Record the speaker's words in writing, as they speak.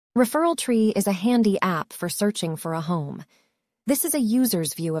Referral Tree is a handy app for searching for a home. This is a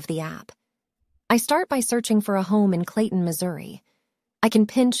user's view of the app. I start by searching for a home in Clayton, Missouri. I can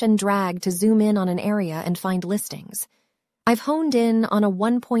pinch and drag to zoom in on an area and find listings. I've honed in on a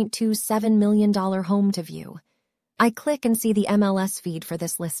 $1.27 million home to view. I click and see the MLS feed for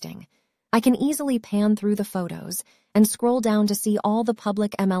this listing. I can easily pan through the photos and scroll down to see all the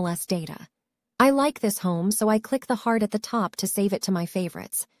public MLS data. I like this home, so I click the heart at the top to save it to my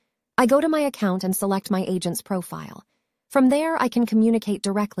favorites. I go to my account and select my agent's profile. From there, I can communicate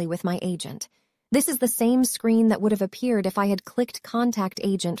directly with my agent. This is the same screen that would have appeared if I had clicked Contact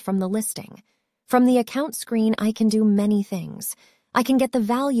Agent from the listing. From the account screen, I can do many things. I can get the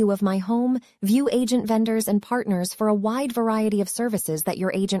value of my home, view agent vendors and partners for a wide variety of services that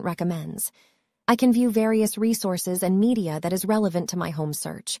your agent recommends. I can view various resources and media that is relevant to my home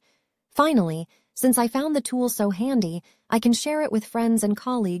search. Finally, since I found the tool so handy, I can share it with friends and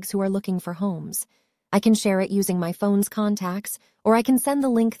colleagues who are looking for homes. I can share it using my phone's contacts, or I can send the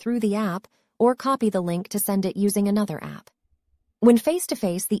link through the app, or copy the link to send it using another app. When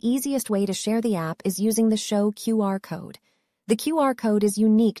face-to-face, the easiest way to share the app is using the Show QR code. The QR code is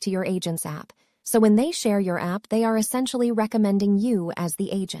unique to your agent's app, so when they share your app, they are essentially recommending you as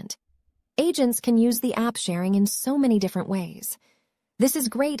the agent. Agents can use the app sharing in so many different ways. This is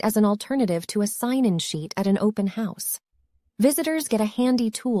great as an alternative to a sign-in sheet at an open house. Visitors get a handy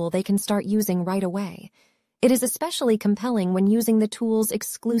tool they can start using right away. It is especially compelling when using the tool's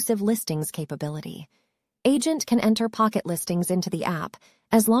exclusive listings capability. Agent can enter pocket listings into the app.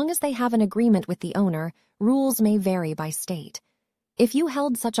 As long as they have an agreement with the owner, rules may vary by state. If you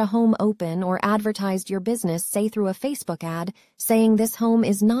held such a home open or advertised your business, say through a Facebook ad, saying this home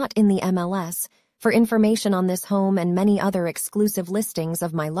is not in the MLS, for information on this home and many other exclusive listings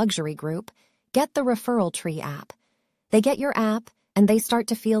of my luxury group, get the Referral Tree app. They get your app, and they start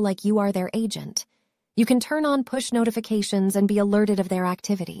to feel like you are their agent. You can turn on push notifications and be alerted of their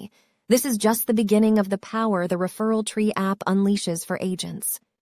activity. This is just the beginning of the power the Referral Tree app unleashes for agents.